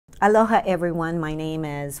Aloha everyone, my name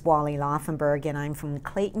is Wally and I'm from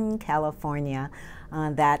Clayton, California.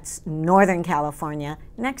 That's Northern California,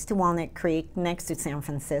 next to Walnut Creek, next to San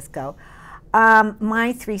Francisco.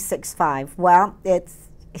 Mi365, well,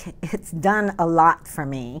 it's done a lot for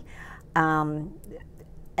me.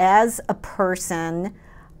 As a person,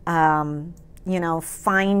 you know,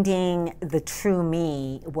 finding the true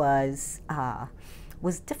me was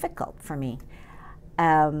difficult for me.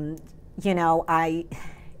 You know,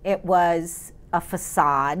 it was a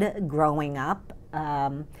facade growing up,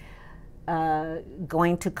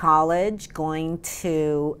 going to college, going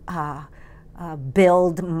to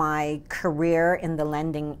build my career in the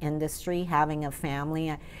lending industry, having a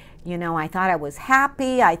family. You know, I thought I was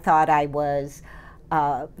happy, I thought I was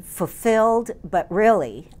fulfilled, but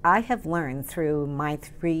really, I have learned through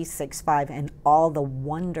Mi365 and all the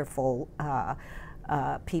wonderful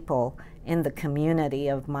people in the community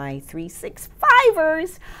of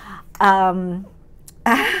Mi365ers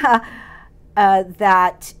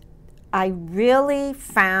that I really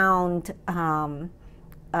found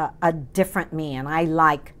a different me, and I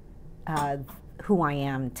like who I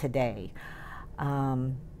am today.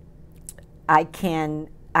 I can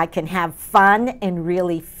have fun and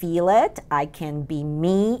really feel it. I can be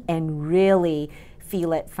me and really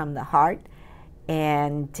feel it from the heart.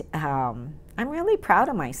 And I'm really proud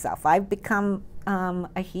of myself. I've become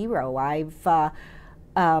a hero. I'm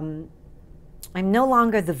no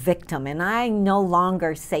longer the victim, and I no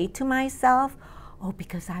longer say to myself, oh,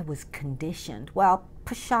 because I was conditioned. Well,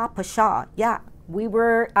 pshaw, yeah,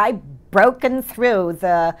 I broken through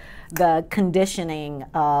the conditioning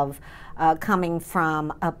of coming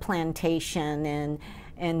from a plantation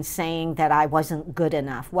and saying that I wasn't good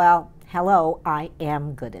enough. Well, hello, I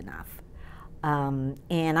am good enough. And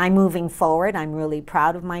I'm moving forward. I'm really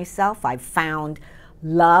proud of myself. I've found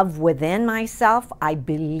love within myself. I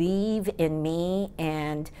believe in me,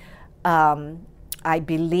 and I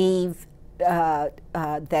believe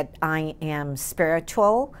that I am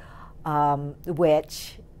spiritual,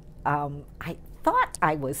 which I thought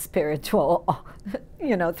I was spiritual,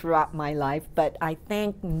 you know, throughout my life, but I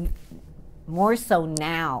think more so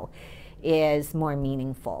now is more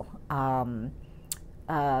meaningful.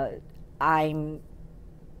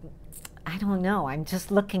 I don't know, I'm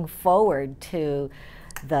just looking forward to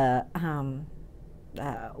the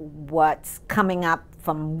what's coming up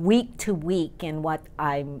from week to week and what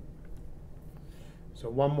I'm... So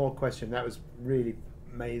one more question, that was really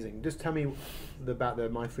amazing. Just tell me about the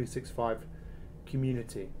Mi365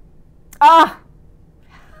 community.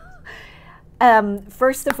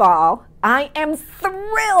 First of all, I am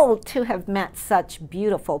thrilled to have met such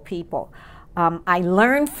beautiful people. I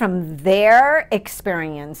learned from their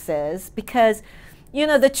experiences because, you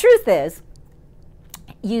know, the truth is,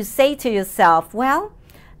 you say to yourself, well,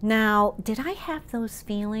 now, did I have those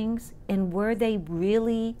feelings, and were they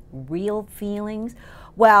really real feelings?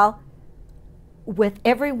 Well, with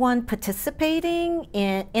everyone participating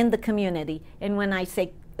in the community, and when I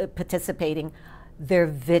say participating, their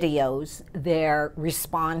videos, their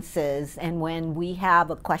responses, and when we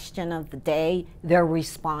have a question of the day, their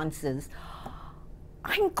responses,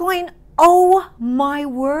 I'm going, oh my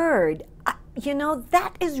word, you know,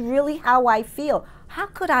 that is really how I feel. How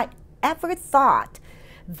could I ever thought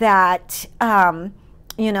that,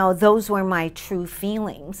 you know, those were my true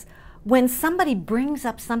feelings? When somebody brings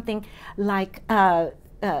up something like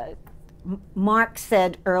Mark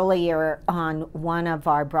said earlier on one of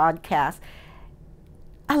our broadcasts,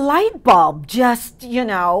 a light bulb just, you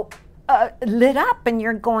know, lit up, and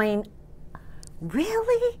you're going,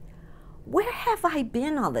 really? Where have I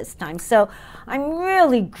been all this time? So I'm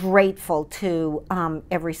really grateful to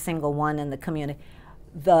every single one in the community.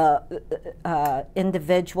 The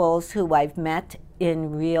individuals who I've met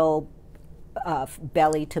in real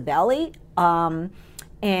belly to belly,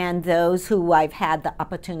 and those who I've had the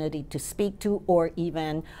opportunity to speak to or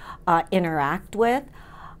even interact with.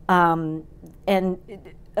 And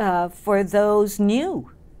for those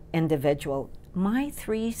new individuals,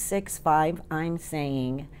 Mi365, I'm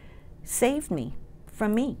saying, saved me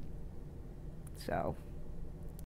from me. So.